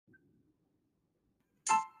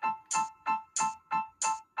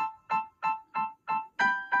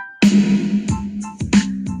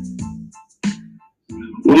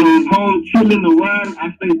chilling the world,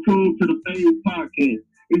 I stay tuned to the Phase Podcast.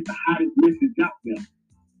 It's the hottest message out there.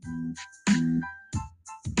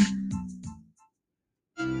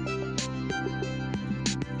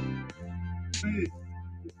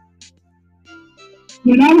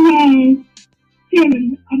 When I'm home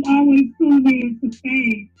chilling, I'm always tuned in to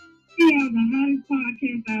Phase. We have the hottest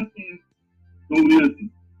podcast out there. Don't listen.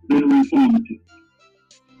 Very informative.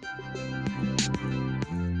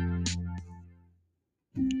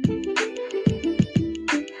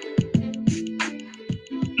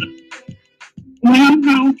 When I'm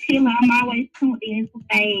home chilling, I'm always tuned in to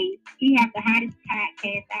Phase. We have the hottest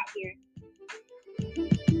podcast out here.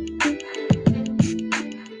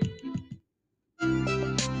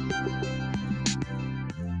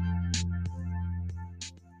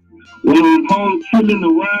 When I'm home chilling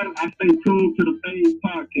the world, I stay tuned to the Phase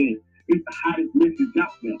Podcast. It's the hottest message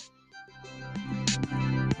out there.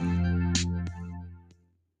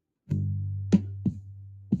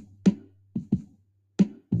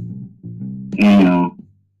 Hey y'all,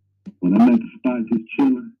 when I'm at the spot just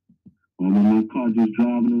chilling, or I'm in my car just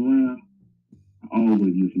driving around, I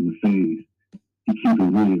always listen to Phase. He keep it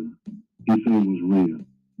real. He say it was real.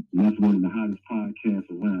 And that's one of the hottest podcasts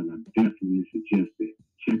around. I definitely suggest it.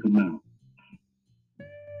 Check him out.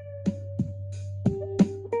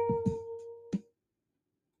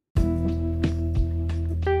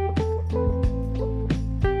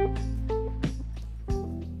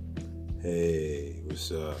 Hey,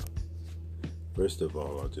 what's up? First of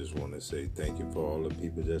all, I just want to say thank you for all the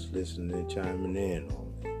people that's listening and chiming in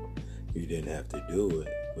on me. You didn't have to do it,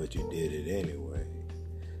 but you did it anyway.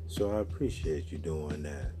 So I appreciate you doing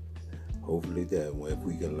that. Hopefully that if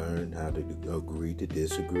we can learn how to agree to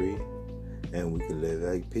disagree, and we can live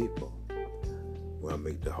like people. When I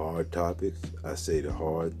make the hard topics, I say the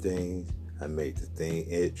hard things, I make the thing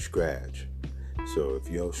itch scratch. So if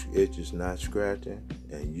your itch is not scratching,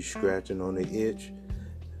 and you scratching on the itch,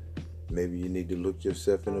 maybe you need to look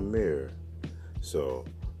yourself in the mirror. So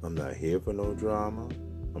I'm not here for no drama.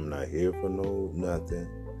 I'm not here for no nothing.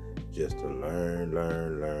 Just to learn,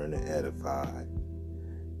 and edify.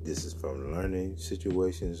 This is from learning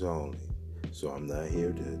situations only. So I'm not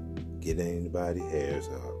here to get anybody's hairs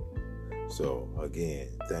up. So again,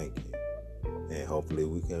 thank you. And hopefully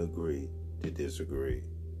we can agree to disagree.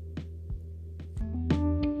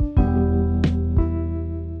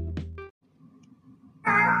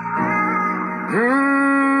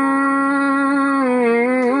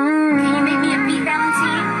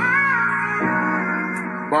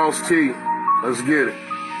 Boss T, let's get it.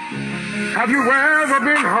 Have you ever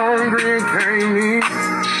been hungry and can't eat?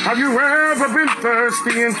 Have you ever been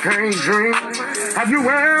thirsty and can't drink? Have you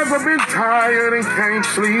ever been tired and can't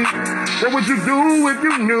sleep? What would you do if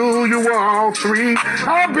you knew you were all three?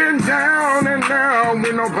 I've been down and down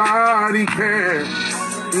when nobody cares.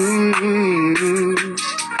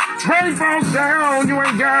 Rain falls down, you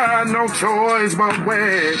ain't got no choice but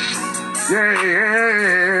wait.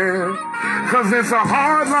 Yeah. Cause it's a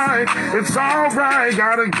hard life, it's alright,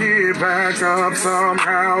 gotta get back up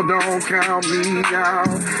somehow, don't count me out.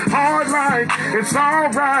 Hard life, it's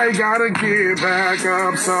alright, gotta get back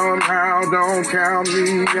up somehow, don't count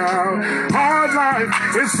me out. Hard life,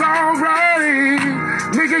 it's alright,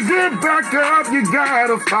 nigga get back up, you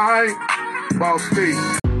gotta fight. Boss T.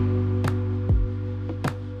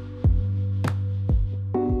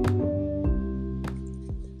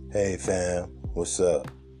 Hey fam, what's up?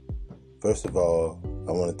 First of all,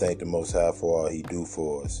 I want to thank the Most High for all He do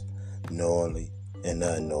for us, knowingly and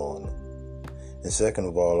unknowingly. And second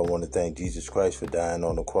of all, I want to thank Jesus Christ for dying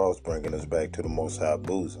on the cross, bringing us back to the Most High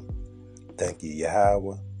bosom. Thank you,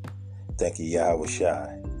 Yahweh. Thank you, Yahweh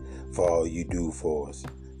Shai, for all you do for us,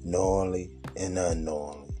 knowingly and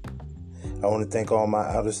unknowingly. I want to thank all my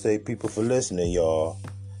out-of-state people for listening, y'all.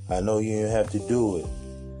 I know you didn't have to do it,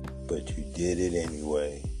 but you did it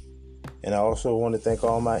anyway. And I also want to thank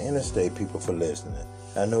all my interstate people for listening.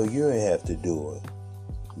 I know you didn't have to do it,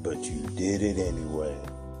 but you did it anyway.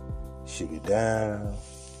 Shake it down,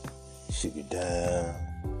 shake it down,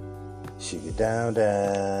 shake it down,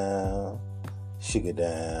 down, shake it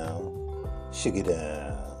down, shake it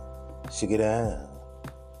down, shake it down.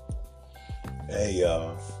 Hey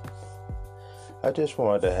y'all, I just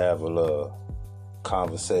wanted to have a little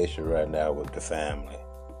conversation right now with the family.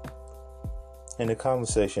 And the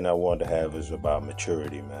conversation I want to have is about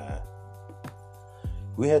maturity, man.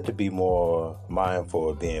 We have to be more mindful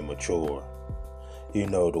of being mature. You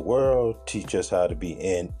know, the world teaches us how to be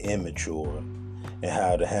immature and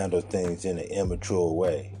how to handle things in an immature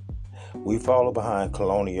way. We follow behind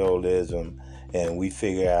colonialism and we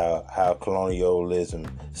figure out how colonialism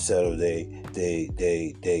settled their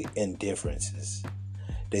indifferences.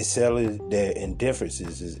 They settle their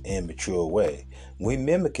indifferences in an immature way. We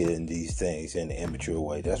mimicking these things in an immature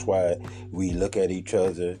way. That's why we look at each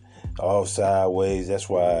other all sideways. That's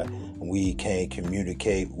why we can't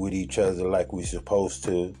communicate with each other like we're supposed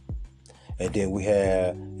to. And then we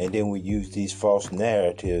use these false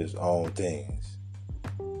narratives on things.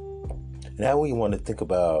 Now we want to think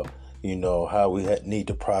about, how we need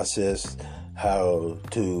to process how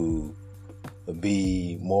to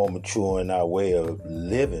be more mature in our way of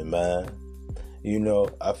living, man.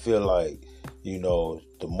 I feel like,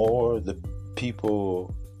 the more the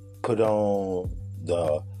people put on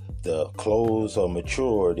the clothes of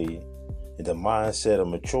maturity, the mindset of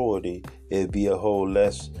maturity, it'd be a whole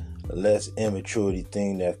less immaturity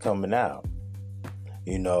thing that's coming out.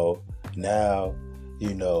 Now,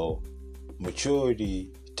 maturity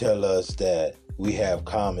tell us that we have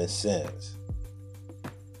common sense.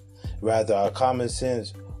 Rather, our common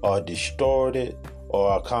sense are distorted, or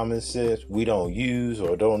our common sense we don't use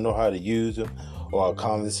or don't know how to use them, or our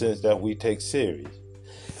common sense that we take serious.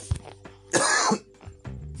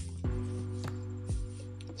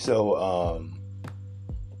 So,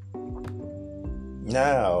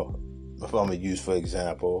 now, if I'm going to use, for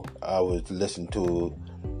example, I was listening to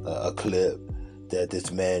a clip that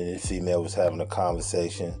this man and female was having a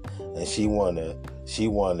conversation, and she wanna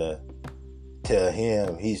tell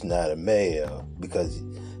him he's not a male because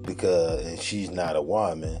and she's not a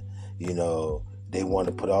woman. They want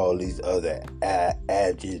to put all these other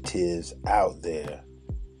adjectives out there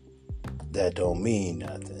that don't mean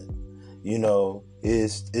nothing.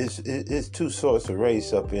 It's two sorts of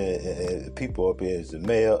race up in people up here. It's the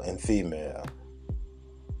male and female.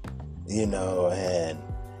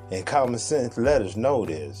 And common sense let us know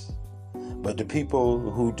this. But the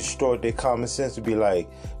people who distort their common sense will be like,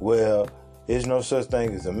 well, there's no such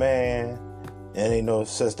thing as a man, and ain't no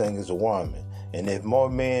such thing as a woman. And if more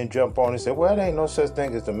men jump on and say, well, there ain't no such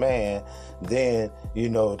thing as a man, then,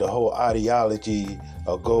 the whole ideology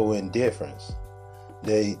will go in difference.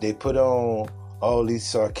 They put on all these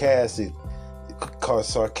sarcastic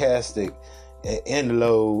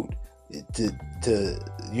interload to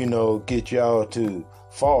get y'all to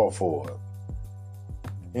fall for it.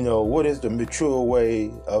 What is the mature way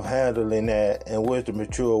of handling that, and what's the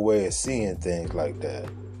mature way of seeing things like that?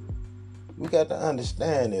 We got to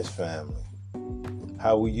understand this, family.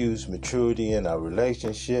 How we use maturity in our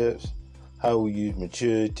relationships, how we use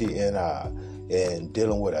maturity in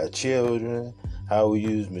dealing with our children, how we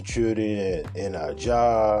use maturity in our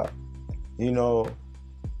job,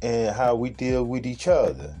 and how we deal with each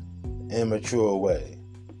other in a mature way.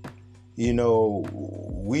 We know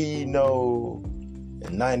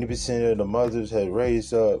 90% of the mothers had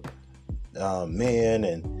raised up men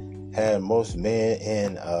and had most men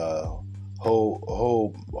in a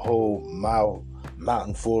whole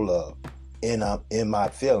mountain full of in our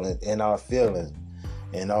feelings,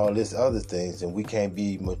 and all this other things, and we can't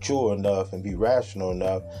be mature enough and be rational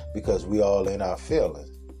enough because we all in our feelings.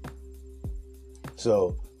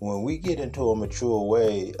 So when we get into a mature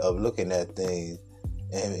way of looking at things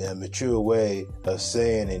and a mature way of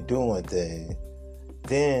saying and doing things,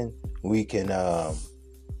 then we can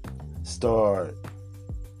start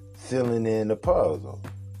filling in the puzzle.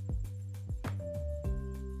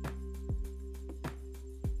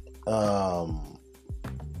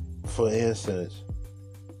 For instance,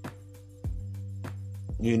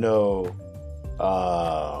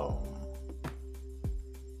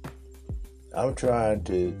 I'm trying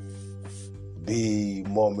to be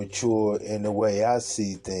more mature in the way I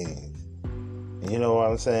see things. You know what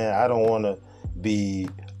I'm saying? I don't want to be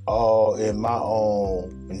all in my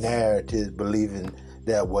own narrative, believing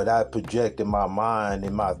that what I project in my mind,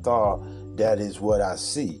 in my thought, that is what I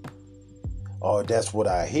see, or that's what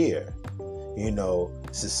I hear.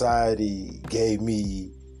 Society gave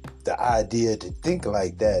me the idea to think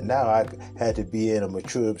like that. Now I had to be in a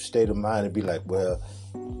mature state of mind and be like, well,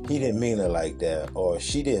 he didn't mean it like that, or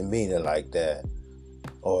she didn't mean it like that,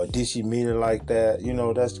 or did she mean it like that?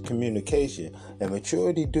 That's communication. And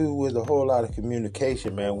maturity do with a whole lot of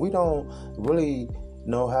communication, man. We don't really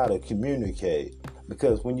know how to communicate,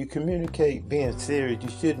 because when you communicate being serious, you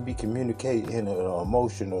shouldn't be communicating in an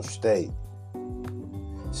emotional state.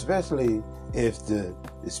 Especially if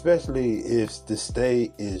the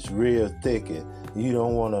state is real thick and you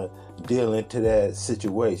don't want to deal into that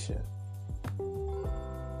situation.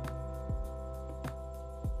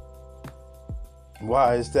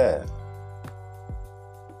 Why is that?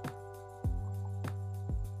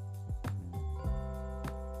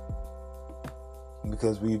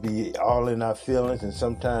 because we be all in our feelings, and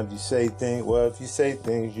sometimes you say things. Well, if you say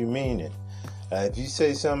things, you mean it. If you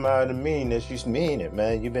say something out of meanness, you mean it,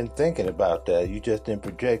 man. You've been thinking about that. You just been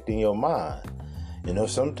projecting your mind.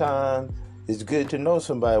 Sometimes it's good to know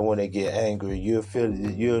somebody when they get angry.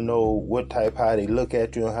 You'll know what type, how they look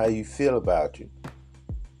at you and how you feel about you.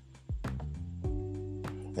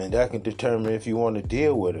 And that can determine if you want to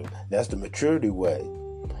deal with them. That's the maturity way.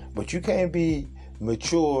 But you can't be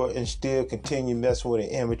mature and still continue messing with an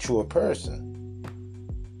immature person.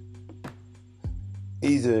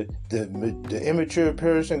 Either the immature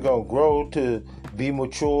person gonna grow to be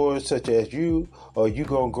mature such as you, or you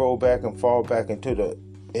gonna grow back and fall back into the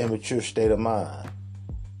immature state of mind.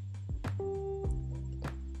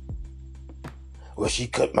 Well, she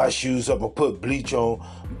cut my shoes up and put bleach on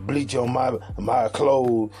my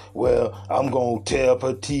clothes. Well, I'm gonna tear up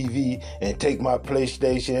her TV and take my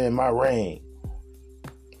PlayStation and my ring.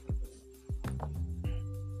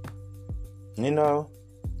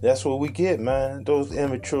 That's what we get, man. Those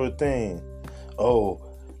immature things. And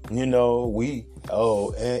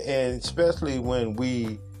especially when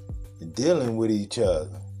we dealing with each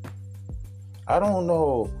other. I don't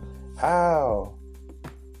know how.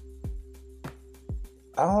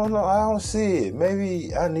 I don't see it.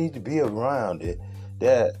 Maybe I need to be around it.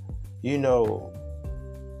 That,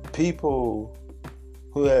 people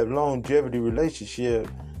who have longevity relationship,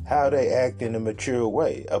 how they act in a mature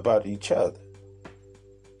way about each other.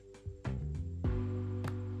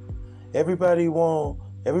 Everybody want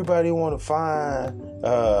to find,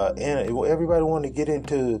 everybody want to get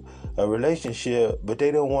into a relationship, but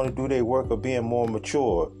they don't want to do their work of being more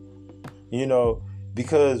mature,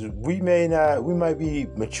 because we might be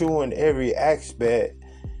mature in every aspect,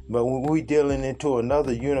 but when we dealing into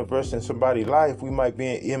another universe in somebody's life, we might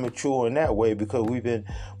be immature in that way because we've been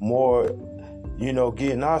more,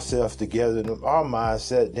 getting ourselves together, our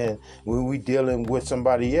mindset, than when we dealing with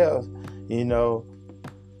somebody else,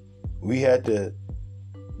 we had to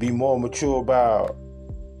be more mature about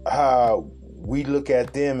how we look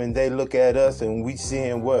at them and they look at us, and we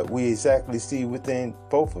seeing what we exactly see within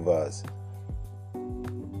both of us.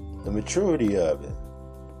 The maturity of it.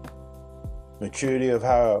 Maturity of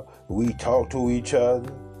how we talk to each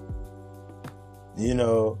other.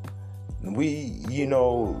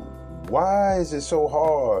 Why is it so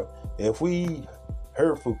hard if we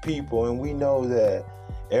hurtful people and we know that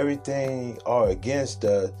everything are against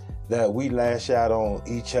us, that we lash out on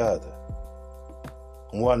each other,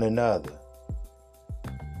 one another?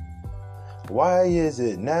 Why is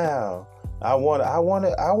it now? I want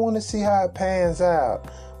to see how it pans out.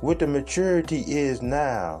 What the maturity is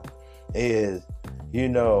now is,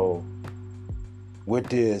 with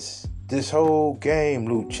this whole game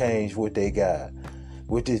loop change, what they got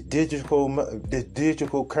with this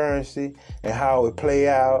digital currency and how it play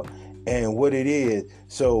out and what it is.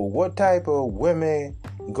 So what type of women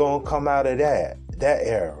gonna come out of that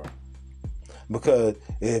era? Because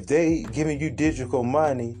if they giving you digital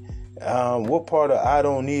money, what part of I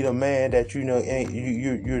don't need a man that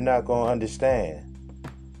you're not gonna understand?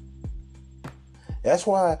 That's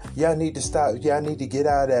why y'all need to stop. Y'all need to get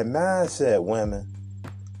out of that mindset, women.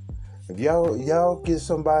 If y'all get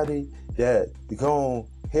somebody that gonna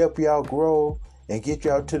help y'all grow and get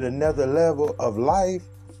y'all to the another level of life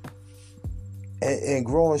and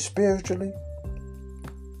growing spiritually,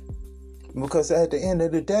 because at the end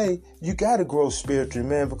of the day, you gotta grow spiritually,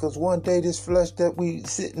 man. Because one day this flesh that we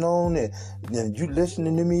sitting on and you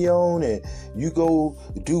listening to me on, and you go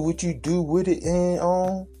do what you do with it and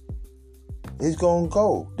on, it's gonna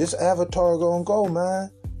go. This avatar gonna go,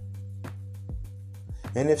 man.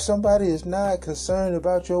 And if somebody is not concerned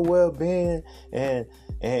about your well-being and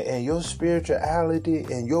your spirituality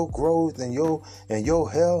and your growth and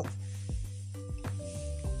your health,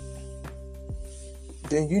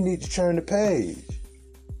 then you need to turn the page.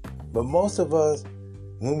 But most of us,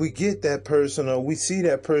 when we get that person or we see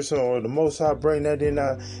that person or the Most High bring that in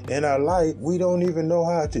our life, we don't even know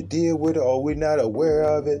how to deal with it, or we're not aware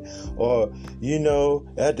of it, or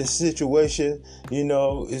at the situation,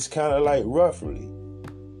 it's kind of like roughly.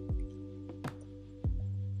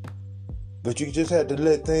 But you just have to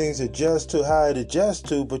let things adjust to how it adjusts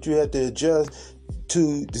to, but you have to adjust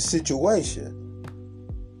to the situation.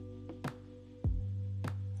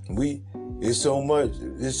 It's so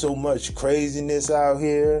much craziness out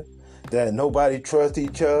here that nobody trusts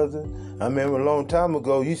each other. I remember a long time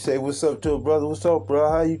ago, you say, "What's up to a brother? What's up, bro?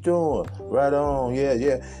 How you doing?" Right on,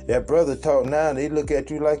 yeah. That brother talk now, they look at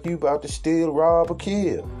you like you about to steal, rob, or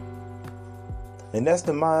kill. And that's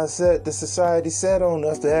the mindset the society set on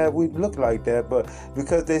us to have we look like that. But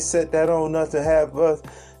because they set that on us to have us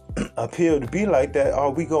appear to be like that,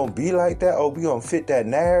 are we gonna be like that? Are we gonna fit that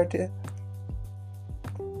narrative?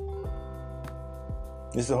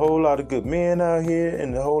 There's a whole lot of good men out here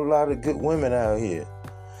and a whole lot of good women out here.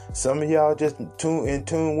 Some of y'all just in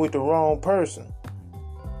tune with the wrong person.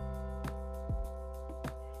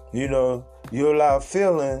 You know, you allow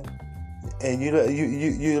feeling, and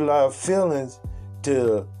you allow feelings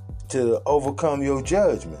to overcome your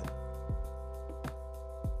judgment.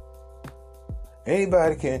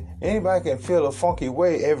 Anybody can feel a funky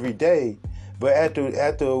way every day, but after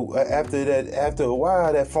a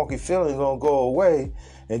while, that funky feeling gonna go away,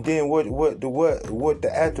 and then what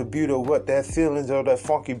the attribute of what that feelings or that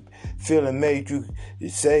funky feeling made you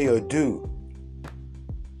say or do.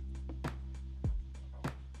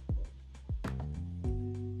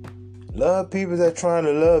 Love people that trying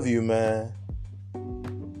to love you, man.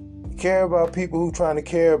 Care about people who trying to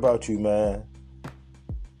care about you, man.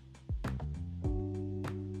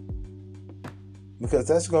 Because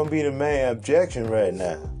that's going to be the main objection right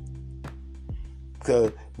now.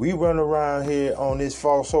 Because we run around here on this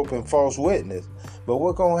false hope and false witness. But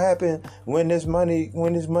what's going to happen when this money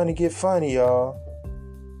get funny, y'all?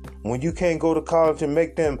 When you can't go to college and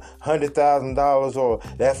make them $100,000 or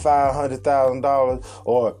that $500,000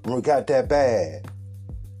 or got that bad.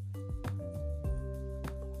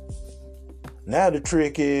 Now the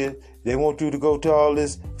trick is they want you to go to all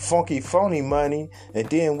this funky, phony money, and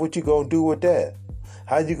then what you gonna do with that?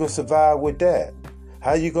 How you gonna survive with that?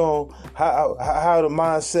 How the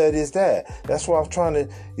mindset is that? That's why I'm trying to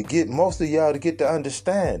get most of y'all to get the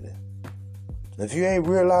understanding. If you ain't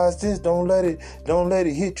realized this, don't let it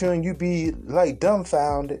hit you and you be like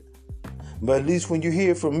dumbfounded. But at least when you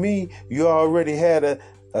hear from me, you already had a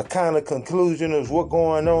kind of conclusion of what's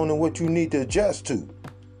going on and what you need to adjust to.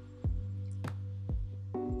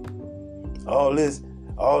 All this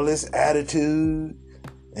attitude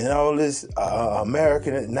and all this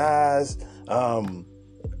Americanized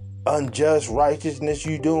unjust righteousness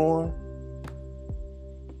you doing.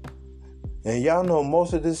 And y'all know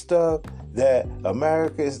most of this stuff that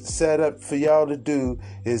America is set up for y'all to do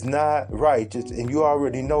is not righteous, and you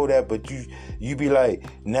already know that, but you be like,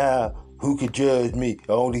 now who could judge me?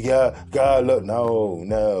 Only God look. No.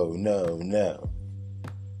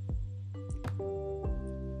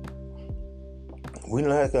 We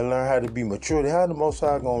have to learn how to be mature. How the Most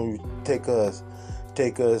High gonna take us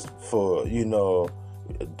for, you know,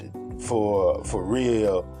 for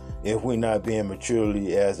real if we're not being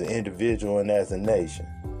maturely as an individual and as a nation?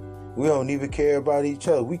 We don't even care about each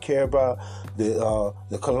other. We care about the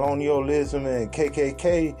colonialism and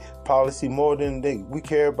KKK policy more than we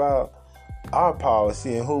care about our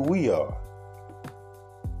policy and who we are.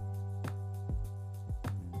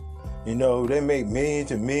 You know, they make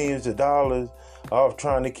millions and millions of dollars off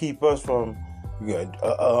trying to keep us from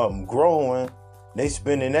growing. They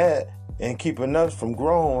spending that and keeping us from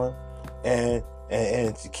growing and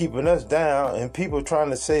keeping us down. And people trying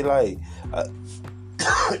to say like,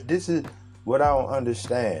 this is what I don't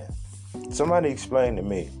understand. Somebody explain to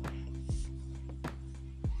me.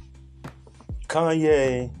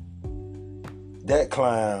 Kanye, that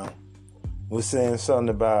clown, was saying something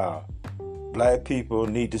about black people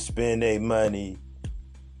need to spend their money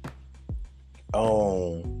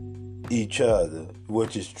on each other,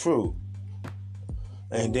 which is true.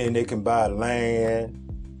 And then they can buy land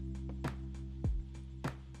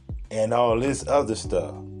and all this other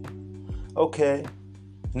stuff. Okay.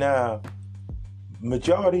 Now,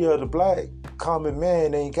 majority of the black common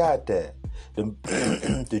man ain't got that. The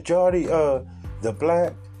majority of the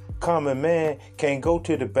black common man can't go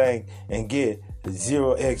to the bank and get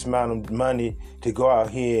 0x amount of money to go out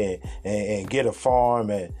here and get a farm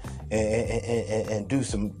and do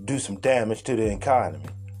some damage to the economy.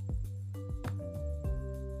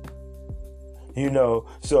 You know,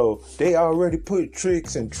 so they already put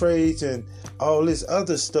tricks and trades and all this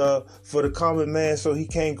other stuff for the common man so he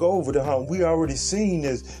can't go over the hump. We already seen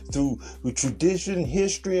this through tradition,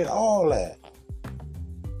 history, and all that.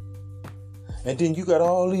 And then you got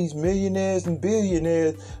all these millionaires and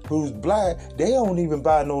billionaires who's black. They don't even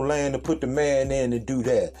buy no land to put the man in and do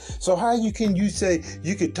that. So how can you say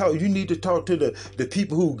you could talk? You need to talk to the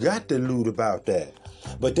people who got the loot about that.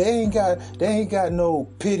 But they ain't got no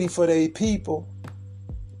pity for their people.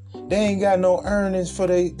 They ain't got no earnings for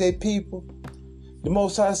their people. The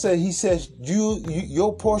Most High said, he says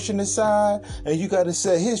your portion aside, and you got to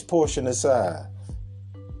set his portion aside.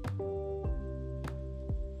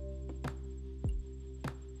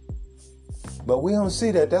 But we don't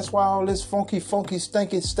see that. That's why all this funky,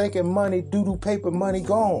 stinking money, doodle paper money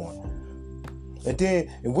gone. And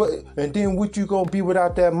then what you gonna be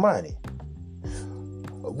without that money?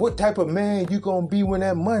 what type of man you gonna be when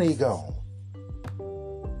that money gone?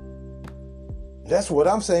 That's what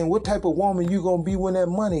I'm saying. What type of woman you gonna be when that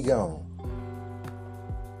money gone?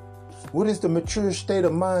 What is the mature state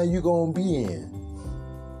of mind you gonna be in?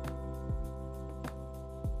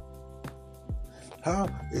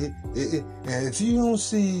 And if you don't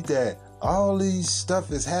see that all these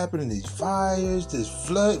stuff is happening, these fires, this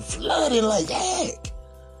flooding like heck.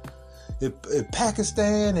 If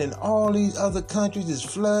Pakistan and all these other countries is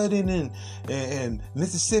flooding, and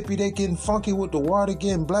Mississippi, they getting funky with the water,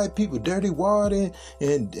 getting black people dirty water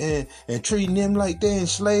and treating them like they're in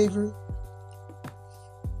slavery.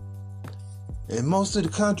 And most of the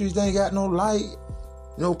countries, they ain't got no light,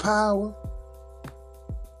 no power.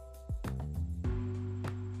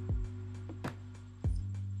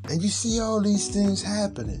 And you see all these things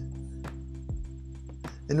happening.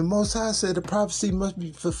 And the Most High said the prophecy must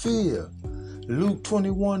be fulfilled. Luke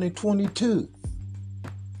 21 and 22.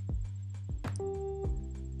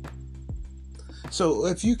 So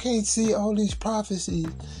if you can't see all these prophecies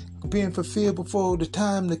being fulfilled before the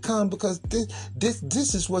time to come, because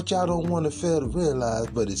this is what y'all don't want to fail to realize,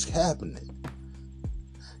 but it's happening.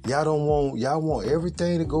 Y'all want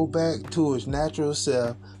everything to go back to its natural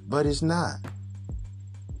self, but it's not.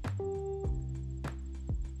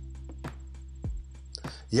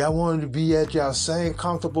 Y'all want to be at y'all same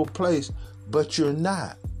comfortable place, but you're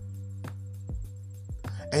not.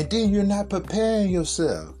 And then you're not preparing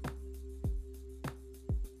yourself.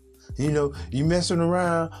 You know, you messing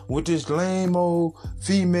around with this lame old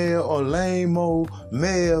female or lame old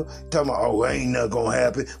male talking about, oh, ain't nothing gonna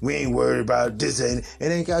happen. We ain't worried about this. And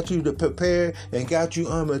it ain't got you to prepare and got you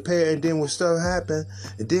unprepared. And then when stuff happen,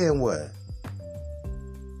 and then what?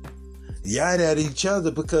 Yell at each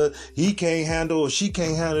other because he can't handle or she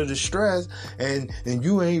can't handle the stress, and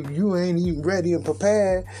you ain't even ready and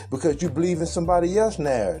prepared because you believe in somebody else's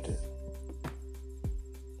narrative.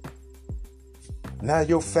 Now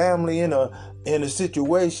your family in a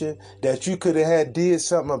situation that you could have did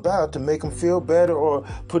something about to make them feel better or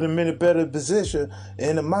put them in a better position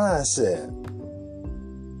in the mindset.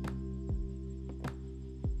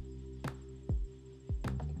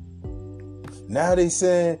 Now they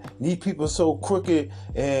saying these people so crooked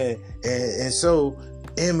and so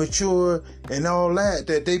immature and all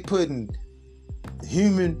that they putting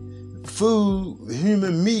human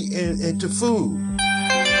meat into food.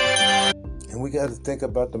 And we got to think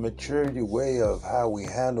about the maturity way of how we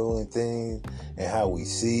handling things and how we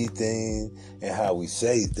see things and how we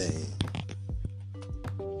say things.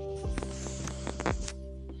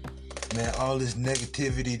 Man, all this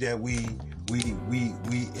negativity that we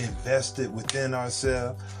invested within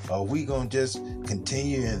ourselves, are we gonna just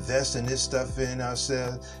continue investing this stuff in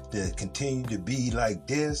ourselves to continue to be like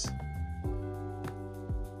this?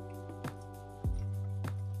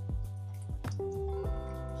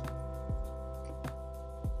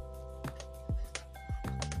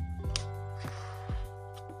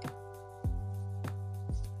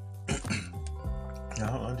 I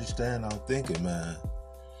don't understand our thinking, man.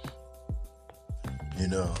 You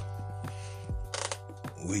know,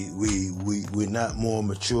 we're not more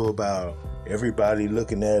mature about everybody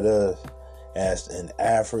looking at us as in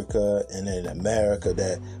Africa and in America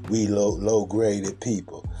that we low-graded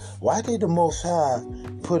people. Why did the Most High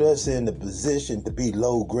put us in the position to be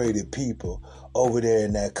low-graded people over there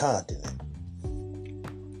in that continent?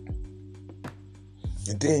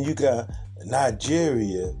 And then you got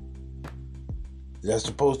Nigeria that's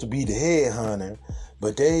supposed to be the headhunter,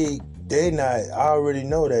 but they not, I already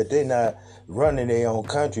know that they not running their own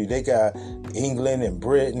country. They got England and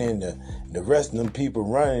Britain and the rest of them people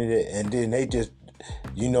running it, and then they just,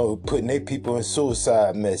 you know, putting their people in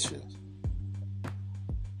suicide missions.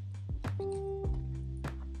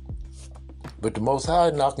 But the Most High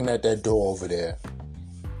knocking at that door over there.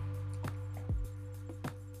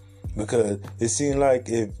 Because it seems like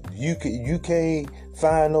if you can't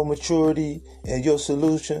find no maturity in your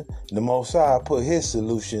solution, the Most High put his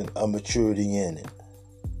solution of maturity in it.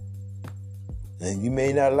 And you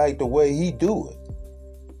may not like the way he do it.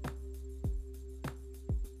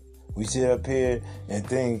 We sit up here and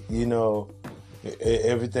think, you know,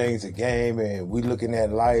 everything's a game, and we looking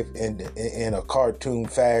at life in a cartoon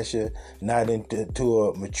fashion, not into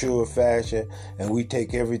a mature fashion, and we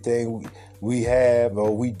take everything we have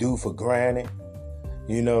or we do for granted.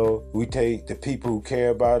 You know, we take the people who care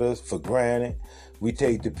about us for granted. We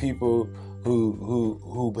take the people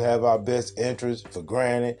who have our best interests for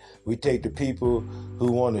granted. We take the people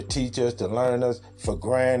who want to teach us, to learn us for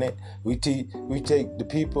granted. We take the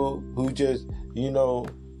people who just, you know,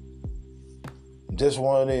 just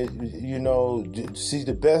want to, you know, see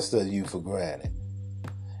the best of you for granted.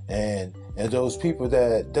 And those people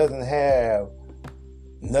that doesn't have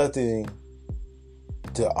nothing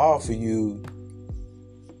to offer you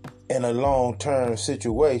in a long-term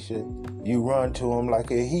situation, you run to them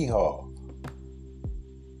like a hee-haw.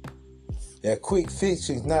 That quick fix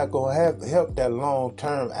is not going to help that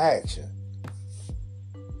long-term action.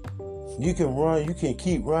 You can run, you can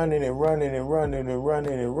keep running and running and running and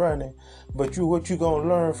running and running, but what you going to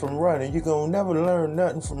learn from running? You're going to never learn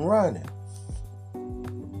nothing from running.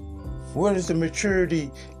 What is the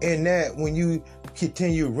maturity in that when you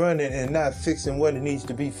continue running and not fixing what it needs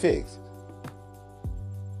to be fixed?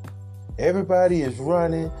 Everybody is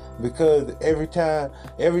running because every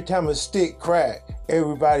time a stick crack,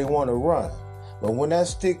 everybody want to run. But when that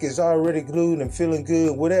stick is already glued and feeling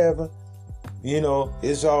good, whatever,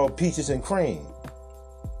 it's all peaches and cream.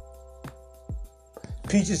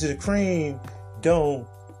 Peaches and cream don't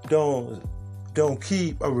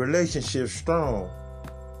keep a relationship strong.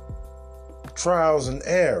 Trials and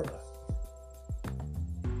error.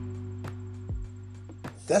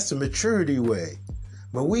 That's the maturity way.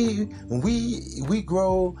 But when we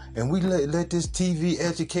grow and we let this TV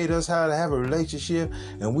educate us how to have a relationship,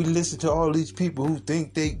 and we listen to all these people who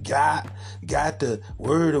think they got the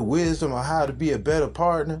word of wisdom on how to be a better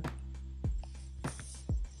partner.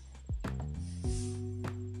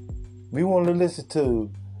 We want to listen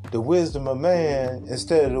to the wisdom of man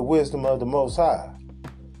instead of the wisdom of the Most High.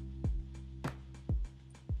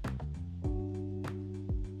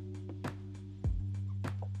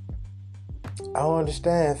 I don't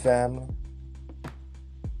understand, family.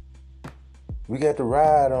 We got to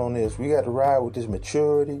ride on this. We got to ride with this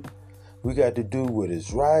maturity. We got to do what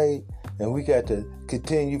is right. And we got to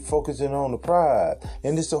continue focusing on the pride.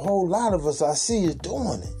 And it's a whole lot of us I see is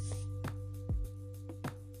doing it.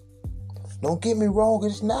 Don't get me wrong,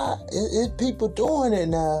 it's not. It's people doing it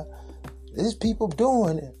now. It's people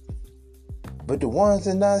doing it. But the ones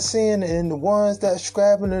that not seeing it and the ones that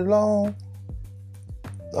scrapping along,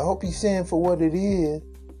 I hope you're seeing for what it is,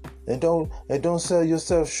 and don't sell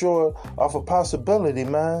yourself short off a possibility,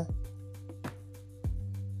 man.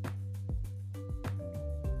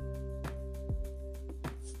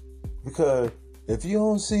 Because if you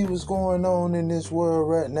don't see what's going on in this world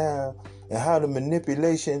right now and how the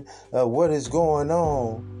manipulation of what is going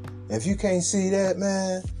on, if you can't see that,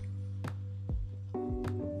 man,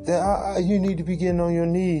 then you need to be getting on your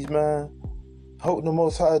knees, man. Hope the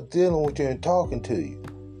Most High dealing with you and talking to you.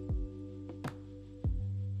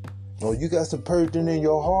 Or you got some purging in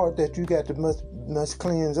your heart that you got to must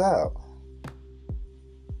cleanse out.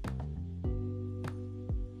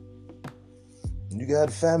 You got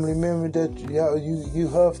a family member that you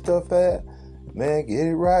huff stuff at, man, get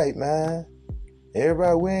it right, man.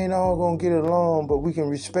 Everybody, we ain't all gonna get along, but we can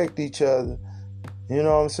respect each other. You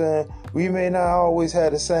know what I'm saying? We may not always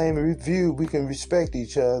have the same view, we can respect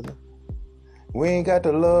each other. We ain't got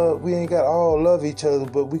to love, we ain't got to all love each other,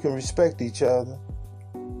 but we can respect each other.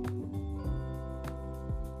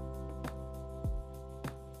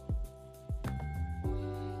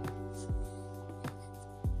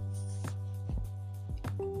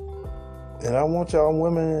 And I want y'all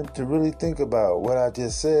women to really think about what I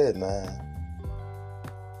just said, man.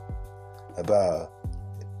 About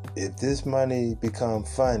if this money become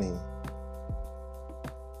funny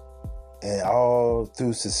and all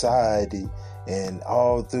through society and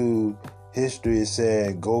all through history is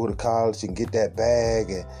saying go to college and get that bag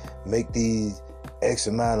and make these X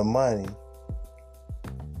amount of money.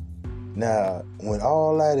 Now, when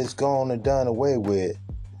all that is gone and done away with,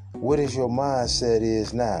 what is your mindset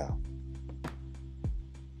is now?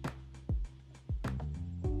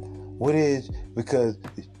 What is, because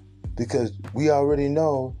we already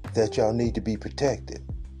know that y'all need to be protected.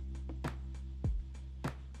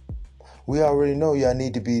 We already know y'all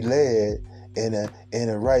need to be led in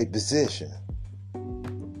a right position.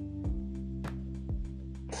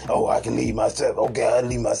 Oh, I can lead myself. Okay, I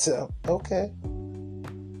lead myself. Okay.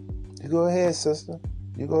 You go ahead, sister.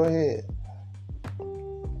 You go ahead.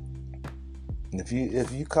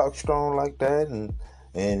 If you cock strong like that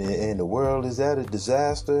and the world is at a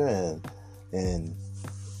disaster and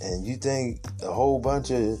you think a whole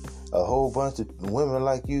bunch of women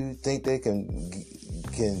like you think they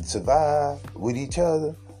can survive with each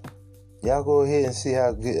other, y'all go ahead and see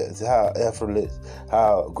how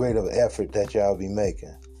great of an effort that y'all be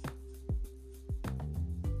making.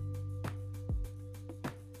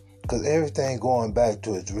 Because everything going back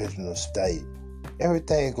to its original state.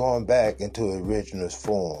 Everything going back into its original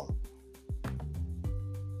form.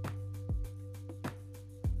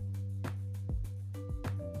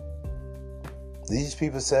 These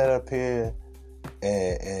people sat up here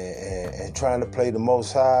and trying to play the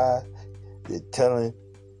Most High, telling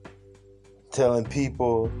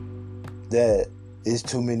people that it's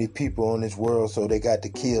too many people on this world, so they got to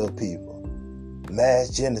kill people. Mass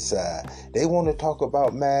genocide. They want to talk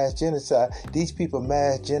about mass genocide. These people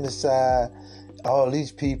mass genocide all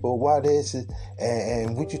these people. Why this is,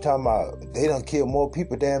 and what you talking about? They done killed more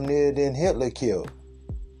people damn near than Hitler killed.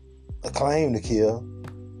 Claimed to kill.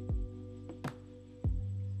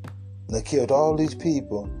 They killed all these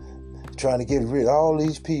people, trying to get rid of all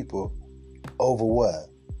these people over what?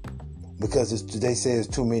 Because they say there's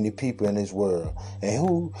too many people in this world.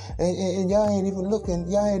 And y'all ain't even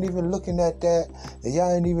looking at that, and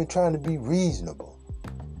y'all ain't even trying to be reasonable.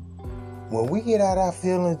 When we get out our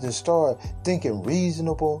feelings and start thinking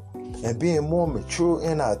reasonable and being more mature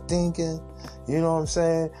in our thinking, you know what I'm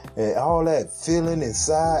saying? And all that feeling and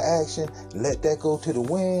side action, let that go to the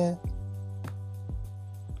wind.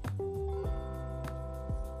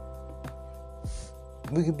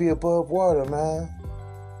 We could be above water, man.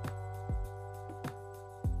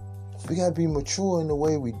 We gotta be mature in the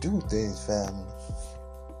way we do things, family.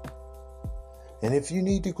 And if you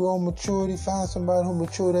need to grow in maturity, find somebody who's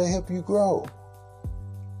mature that'll help you grow.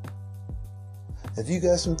 If you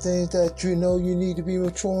got some things that you know you need to be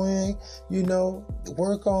mature in,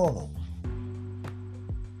 work on them.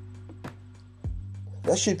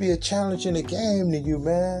 That should be a challenge in the game to you,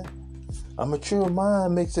 man. A mature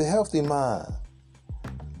mind makes a healthy mind.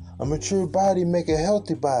 A mature body make a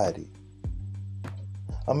healthy body.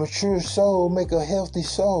 A mature soul make a healthy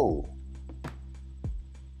soul.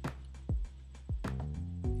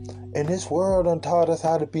 And this world done taught us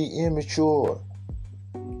how to be immature.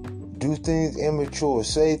 Do things immature.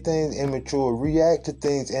 Say things immature. React to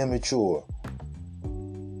things immature.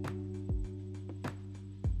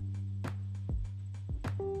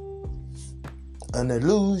 An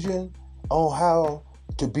illusion on how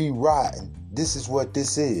to be rotten. This is what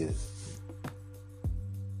this is.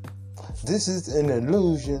 This is an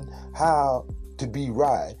illusion how to be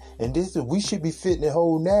right. And we should be fitting the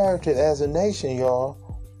whole narrative as a nation, y'all.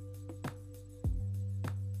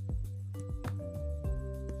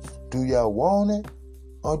 Do y'all want it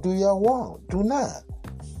or do y'all do not?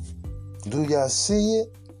 Do y'all see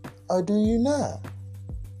it or do you not?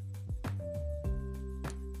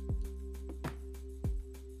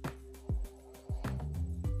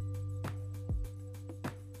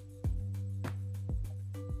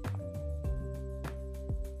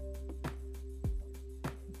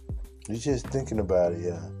 You're just thinking about it,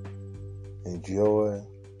 yeah. Enjoy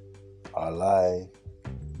our life.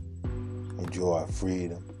 Enjoy our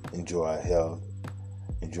freedom. Enjoy our health.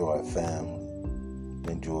 Enjoy our family.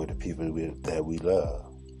 Enjoy the people that we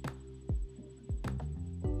love.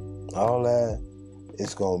 All that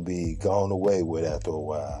is going to be gone away with after a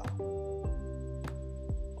while.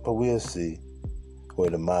 But we'll see where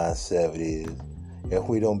the mindset is. If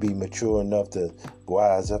we don't be mature enough to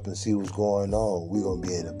wise up and see what's going on, we're going to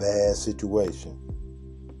be in a bad situation.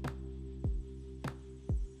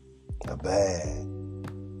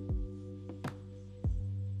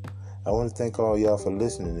 I want to thank all y'all for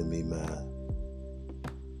listening to me, man.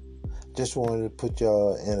 Just wanted to put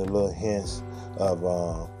y'all in a little hints of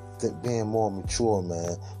being more mature,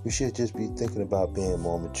 man. We should just be thinking about being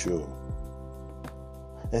more mature.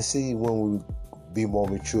 And see, when we be more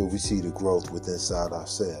mature, we see the growth within inside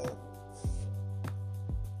ourselves.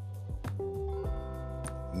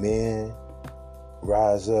 Men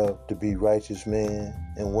rise up to be righteous men,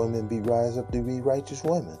 and women rise up to be righteous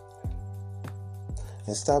women.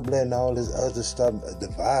 And stop letting all this other stuff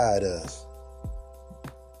divide us.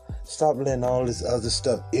 Stop letting all this other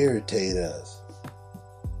stuff irritate us.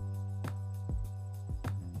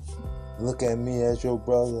 Look at me as your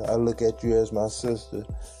brother. I look at you as my sister.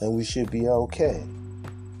 And we should be okay.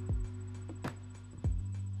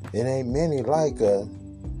 It ain't many like us.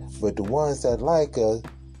 But the ones that like us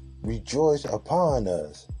rejoice upon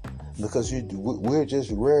us. Because we're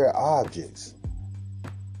just rare objects.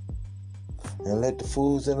 And let the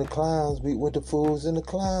fools and the clowns be with the fools and the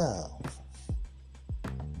clowns.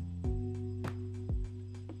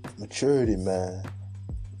 Maturity, man.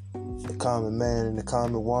 The common man and the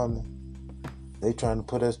common woman, they trying to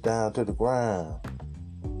put us down to the ground.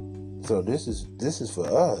 So this is for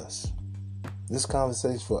us. This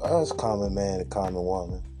conversation for us, common man and common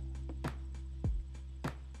woman.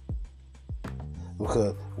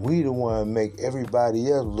 Because we the one make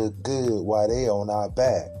everybody else look good while they on our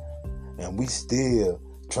back. And we still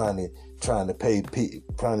trying to pay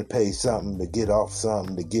something to get off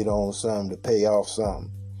something, to get on something, to pay off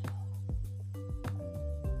something.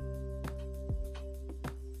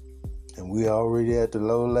 And we already at the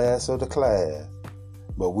low last of the class.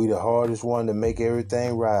 But we the hardest one to make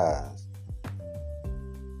everything rise.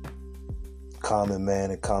 Common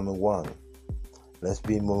man and common woman. Let's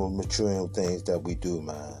be more mature in things that we do,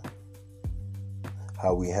 man.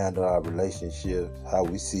 How we handle our relationships, how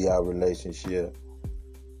we see our relationship,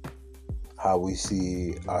 how we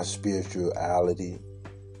see our spirituality.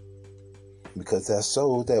 Because that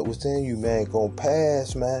soul that was in you, man, gonna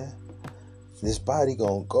pass, man. This body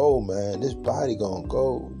gonna go, man. This body gonna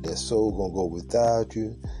go. That soul gonna go without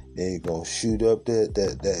you. Then you're gonna shoot up there.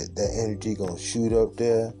 That energy gonna shoot up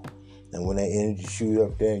there. And when that energy shoot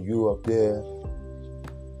up there and you up there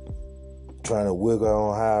trying to wiggle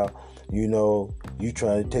on how, you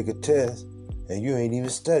trying to take a test and you ain't even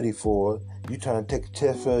studied for it. You trying to take a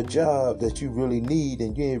test for a job that you really need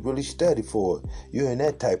and you ain't really studied for it. You're in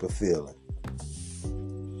that type of feeling.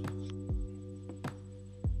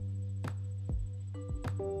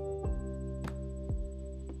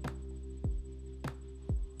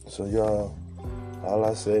 So y'all, all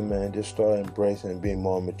I say, man, just start embracing and being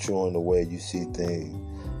more mature in the way you see things,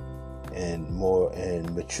 and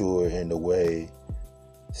mature in the way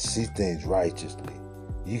see things righteously.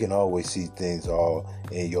 You can always see things all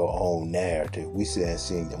in your own narrative.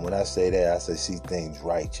 When I say that, I say see things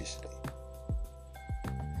righteously.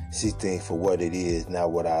 See things for what it is,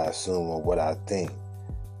 not what I assume or what I think.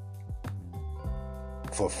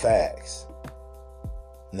 For facts.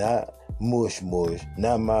 Not mush,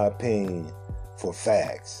 not my opinion, for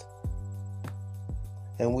facts.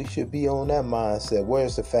 And we should be on that mindset.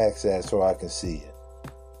 Where's the facts at so I can see it?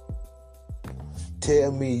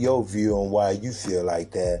 Tell me your view on why you feel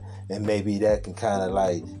like that, and maybe that can kind of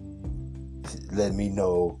like let me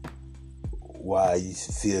know why you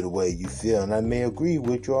feel the way you feel. And I may agree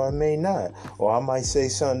with you or I may not. Or I might say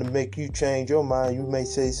something to make you change your mind. You may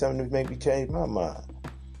say something to make me change my mind.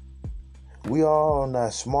 We all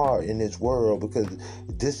not smart in this world because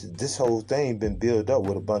this whole thing been built up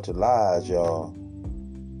with a bunch of lies, y'all.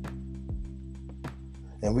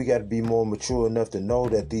 And we got to be more mature enough to know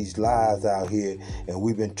that these lies out here, and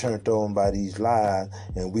we've been turned on by these lies,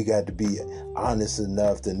 and we got to be honest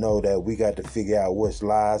enough to know that we got to figure out what's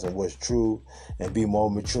lies and what's true, and be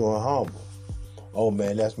more mature and humble. Oh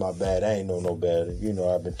man, that's my bad. I ain't know no better.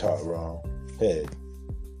 I've been taught wrong. Hey.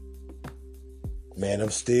 Man,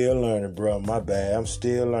 I'm still learning, bro. My bad. I'm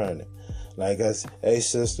still learning. Like I said, hey,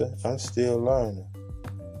 sister, I'm still learning.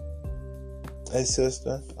 Hey,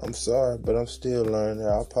 sister, I'm sorry, but I'm still learning.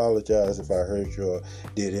 I apologize if I hurt you or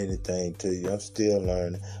did anything to you. I'm still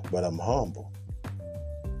learning, but I'm humble.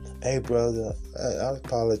 Hey, brother, I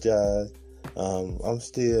apologize. I'm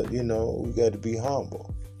still, we got to be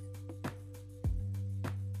humble.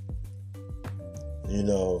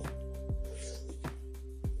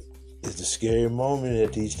 It's a scary moment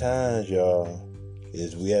at these times, y'all.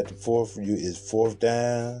 We at the fourth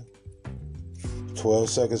down, 12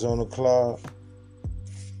 seconds on the clock,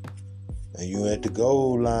 and you at the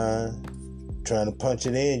goal line trying to punch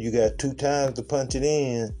it in. You got 2 times to punch it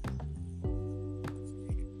in.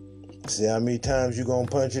 See how many times you gonna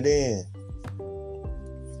punch it in?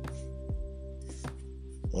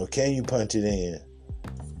 Or can you punch it in?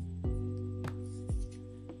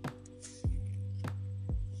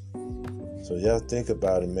 So y'all think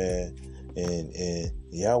about it, man, and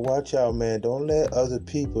y'all watch out, man. Don't let other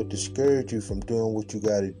people discourage you from doing what you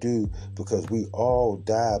got to do, because we all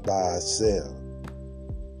die by ourselves.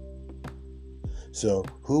 So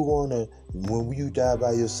when you die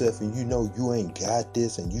by yourself and you ain't got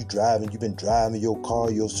this, and you've been driving your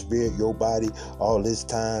car, your spirit, your body all this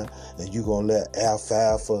time, and you gonna let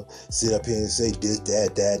alfalfa sit up here and say this,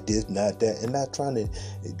 that, this, not that, and not trying to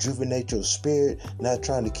rejuvenate your spirit, not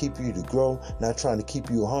trying to keep you to grow, not trying to keep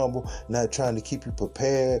you humble, not trying to keep you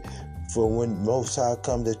prepared for when Most High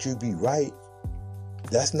come that you be right.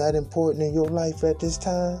 That's not important in your life at this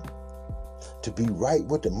time, to be right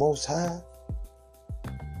with the Most High.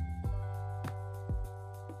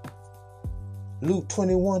 Luke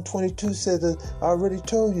 21:22 says that I already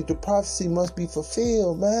told you the prophecy must be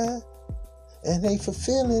fulfilled, man. And they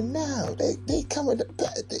fulfilling now. They coming to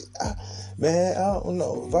man, I don't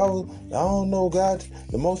know. I don't know, God.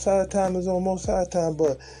 The Most High time is on Most High time,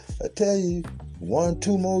 but I tell you,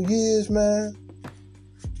 1-2 more years, man,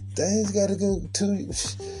 things gonna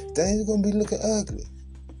be looking ugly.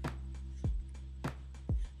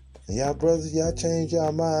 And y'all brothers, y'all change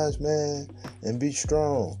y'all minds, man, and be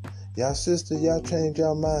strong. Y'all sisters, y'all change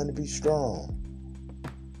y'all mind to be strong.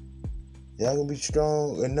 Y'all gonna be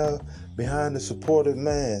strong enough behind the supportive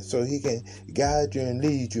man so he can guide you and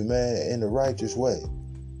lead you, man, in the righteous way.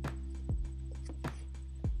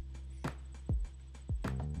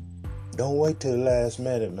 Don't wait till the last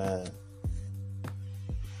minute, man.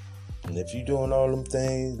 And if you're doing all them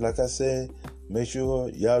things, like I said, make sure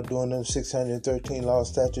y'all doing them 613 law,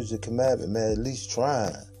 statutes, and commandments, man. At least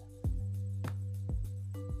trying.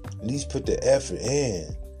 At least put the effort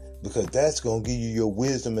in. Because that's going to give you your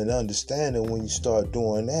wisdom and understanding when you start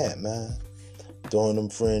doing that, man. Throwing them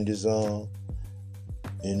fringes on.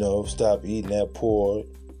 Stop eating that pork.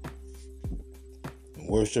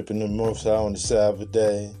 Worshiping the Most High on the Sabbath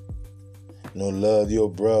day. Love your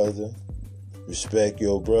brother. Respect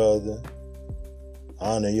your brother.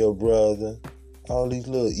 Honor your brother. All these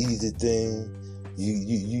little easy things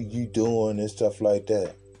you doing and stuff like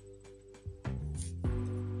that.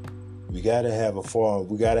 We gotta have a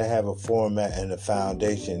format and a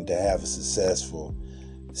foundation to have a successful,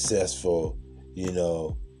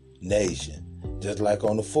 nation. Just like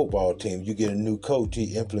on the football team, you get a new coach,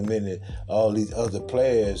 he implemented all these other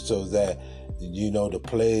players so that the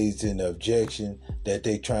plays and the objection that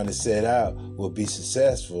they trying to set out will be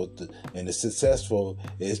successful. And the successful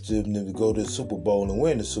is to go to the Super Bowl and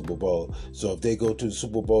win the Super Bowl. So if they go to the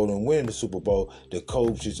Super Bowl and win the Super Bowl, the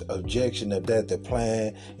coach's objection of that, the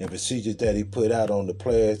plan and procedures that he put out on the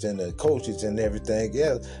players and the coaches and everything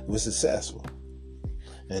else was successful.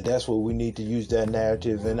 And that's what we need to use that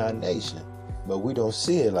narrative in our nation. But we don't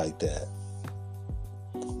see it like that.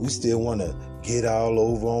 We still want to get all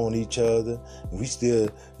over on each other. We still,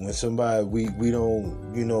 when somebody, we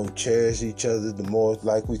don't, cherish each other the more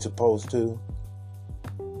like we supposed to.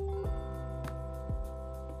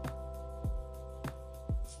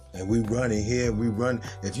 And we running here,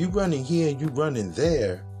 if you running here and you running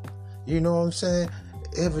there, you know what I'm saying?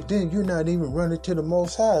 Evidently, you're not even running to the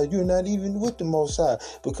Most High. You're not even with the Most High.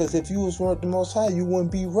 Because if you was running the Most High, you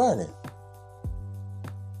wouldn't be running.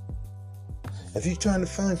 If you're trying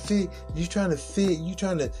to you're trying to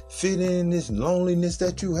fit in this loneliness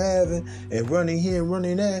that you having and running here and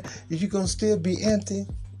running there, you're going to still be empty.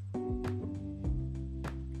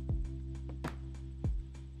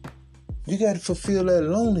 You got to fulfill that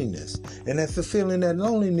loneliness. And that fulfilling that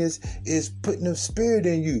loneliness is putting the spirit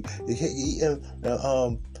in you.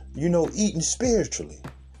 Eating spiritually.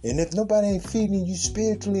 And if nobody ain't feeding you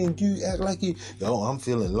spiritually and you act like I'm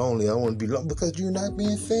feeling lonely, I want to be lonely, because you're not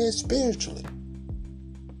being fed spiritually.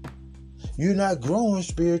 You're not growing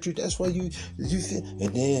spiritually. That's why you feel,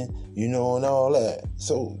 and then, and all that.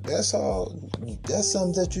 So that's all. That's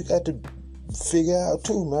something that you got to figure out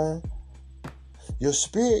too, man. Your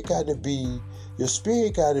spirit got to be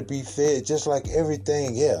fed just like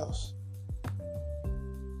everything else.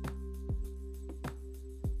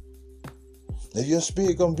 If your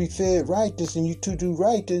spirit gonna be fed righteous and you to do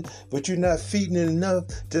righteous, but you're not feeding it enough,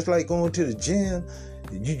 just like going to the gym.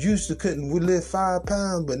 You used to couldn't lift 5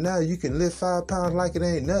 pounds, but now you can lift 5 pounds like it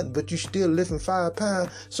ain't nothing, but you still lifting 5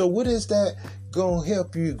 pounds. So what is that gonna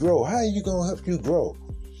help you grow? How are you gonna help you grow?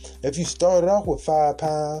 If you started off with 5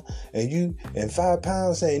 pounds and 5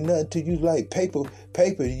 pounds ain't nothing to you, like paper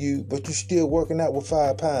to you, but you still working out with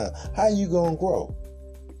 5 pounds, how you gonna grow?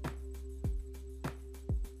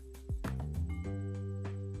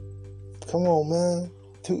 Come on, man.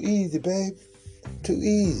 Too easy, babe. Too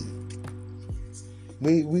easy.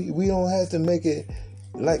 We don't have to make it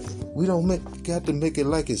like got to make it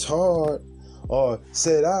like it's hard or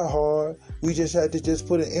set out hard. We just have to just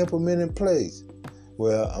put an implement in place.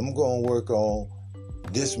 Well, I'm gonna work on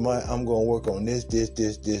this month. I'm gonna work on this.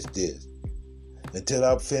 Until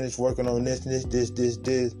I finish working on this, and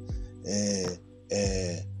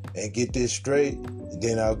get this straight. And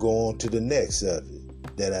then I'll go on to the next subject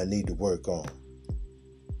that I need to work on.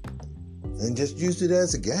 And just use it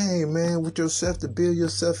as a game, man, with yourself to build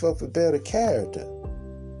yourself up a better character.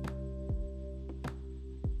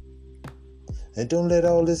 And don't let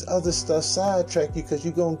all this other stuff sidetrack you, because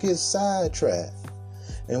you're going to get sidetracked.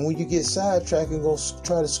 And when you get sidetracked and going to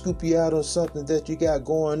try to scoop you out on something that you got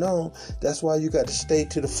going on, that's why you got to stay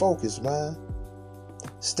to the focus, man.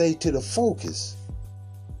 Stay to the focus.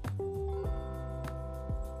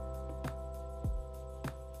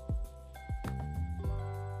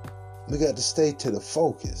 We got to stay to the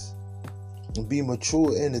focus and be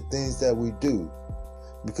mature in the things that we do.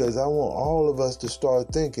 Because I want all of us to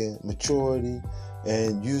start thinking maturity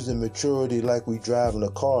and using maturity like we driving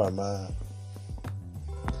a car, man.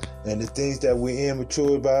 And the things that we're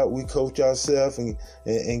immature about, we coach ourselves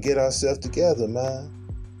and get ourselves together, man.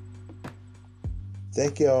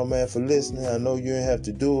 Thank y'all, man, for listening. I know you didn't have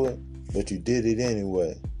to do it, but you did it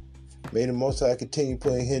anyway. May the Most High continue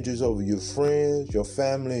putting hindrance over your friends, your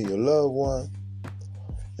family, and your loved one.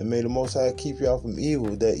 And may the Most High keep y'all from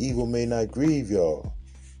evil, that evil may not grieve y'all.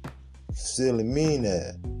 Sincerely mean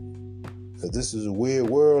that. Because this is a weird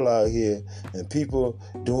world out here, and people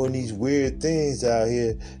doing these weird things out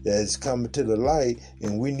here that's coming to the light,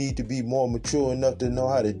 and we need to be more mature enough to know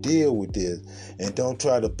how to deal with this, and don't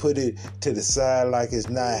try to put it to the side like it's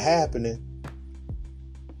not happening.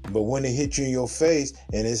 But when it hits you in your face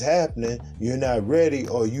and it's happening, you're not ready,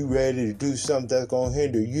 or you ready to do something that's going to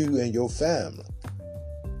hinder you and your family.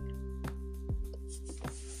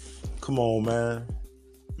 Come on, man.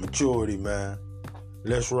 Maturity, man.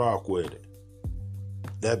 Let's rock with it.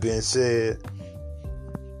 That being said,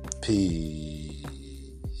 peace.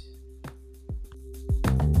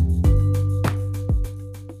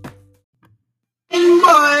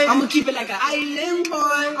 I'ma keep it like an island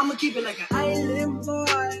boy. I'ma keep it like an island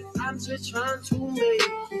boy. I'm just trying to make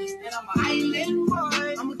it. And I'm an island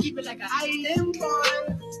boy. I'ma keep it like an island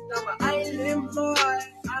boy. I'm an island boy.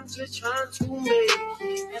 I'm just trying to make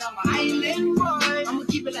it. And I'm an island boy. I'ma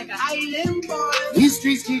keep it like an island boy. These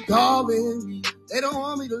streets keep calling me. They don't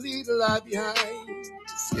want me to leave the life behind.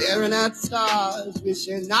 Staring at the stars,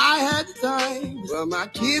 wishing I had the time. Well, my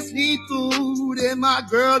kids need food and my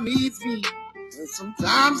girl needs me. And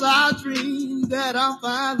sometimes I dream that I'm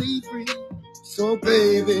finally free. So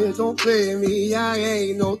baby, don't play me, I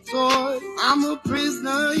ain't no toy. I'm a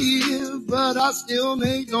prisoner here, but I still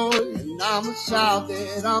make noise. And I'ma shout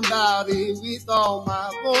that I'm about it with all my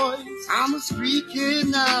voice. I'm a street kid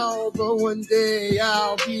now, but one day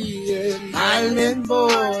I'll be an island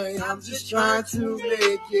boy. I'm just trying to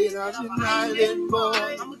make it, I'm an island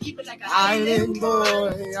boy. I'ma keep it like an Island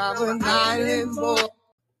boy, I'm an island boy.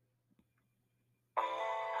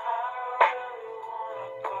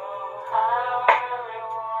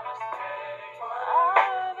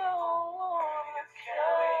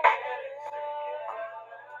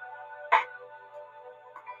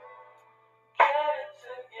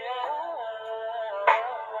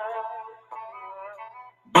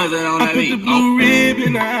 I put the blue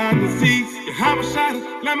ribbon on the seats. How I shot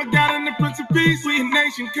it, Lamb of God and the Prince of Peace. We a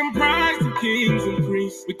nation comprised of kings and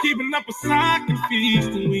priests. We're keeping up a sock and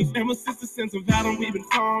feasting weeks. Ever since the sense of Adam, we've been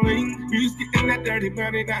falling. We used getting that dirty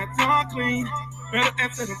money, now it's all clean. Better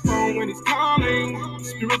answer the phone when it's calling.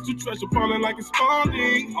 Spiritual treasure falling like it's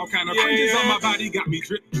falling. All kind of fringes on my body got me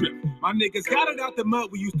drip, drip. My niggas got it out the mud,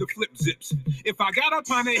 we used to flip zips. If I got up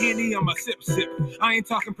on a Henny, I'ma sip, sip. I ain't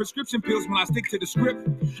talking prescription pills when I stick to the script.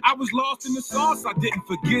 I was lost in the sauce, I didn't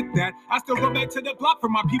forget that. I still go back to the block for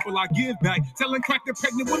my people, I give back. Selling crack to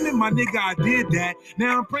pregnant women, my nigga, I did that.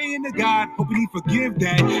 Now I'm praying to God, hoping he forgive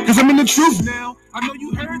that. Cause I'm in the truth now. I know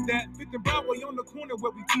you heard that. 5th and Broadway on the corner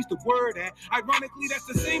where we teach the word at. Ironically, that's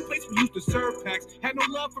the same place we used to serve packs. Had no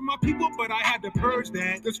love for my people, but I had to purge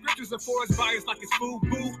that. The scriptures are for us biased like it's food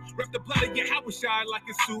boo. Rep the blood of your house shy like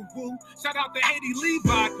it's Suvu. Shout out to Haiti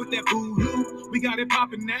Levi, put that voodoo. We got it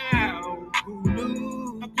popping now. Who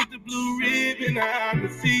knew? I put the blue ribbon on the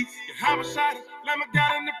seats. How I shot it, Lamb of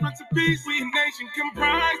God and the Prince of Peace. We a nation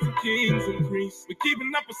comprised of kings and priests. We're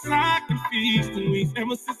keeping up a sock and feasting weeks.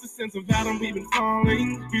 Ever since the sense of Adam, we've been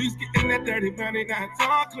falling. We was getting that dirty money, now it's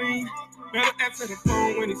all clean. Better answer the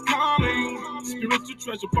phone when it's calling. Spiritual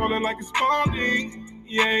treasure falling like it's falling.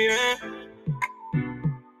 Yeah, yeah.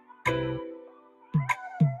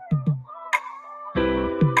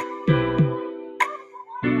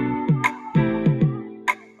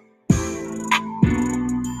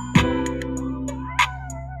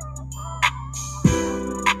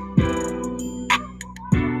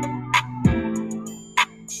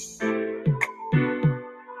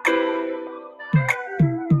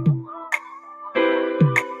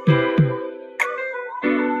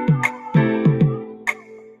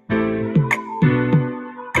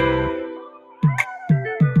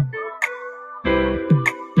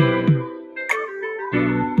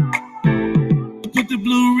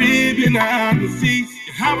 On the seats,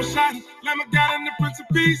 how I shot it, Lamb of God and the Prince of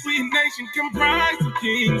Peace. We a nation comprised of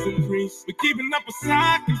kings and priests. We're keeping up a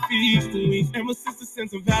sock and feasting weeks. Ever since the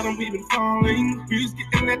sense of Adam, we've been falling. We was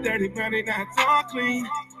getting that dirty money, now it's all clean.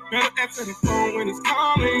 Better answer the phone when it's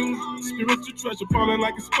calling. Spiritual treasure falling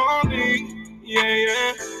like it's falling. Yeah,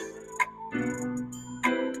 yeah.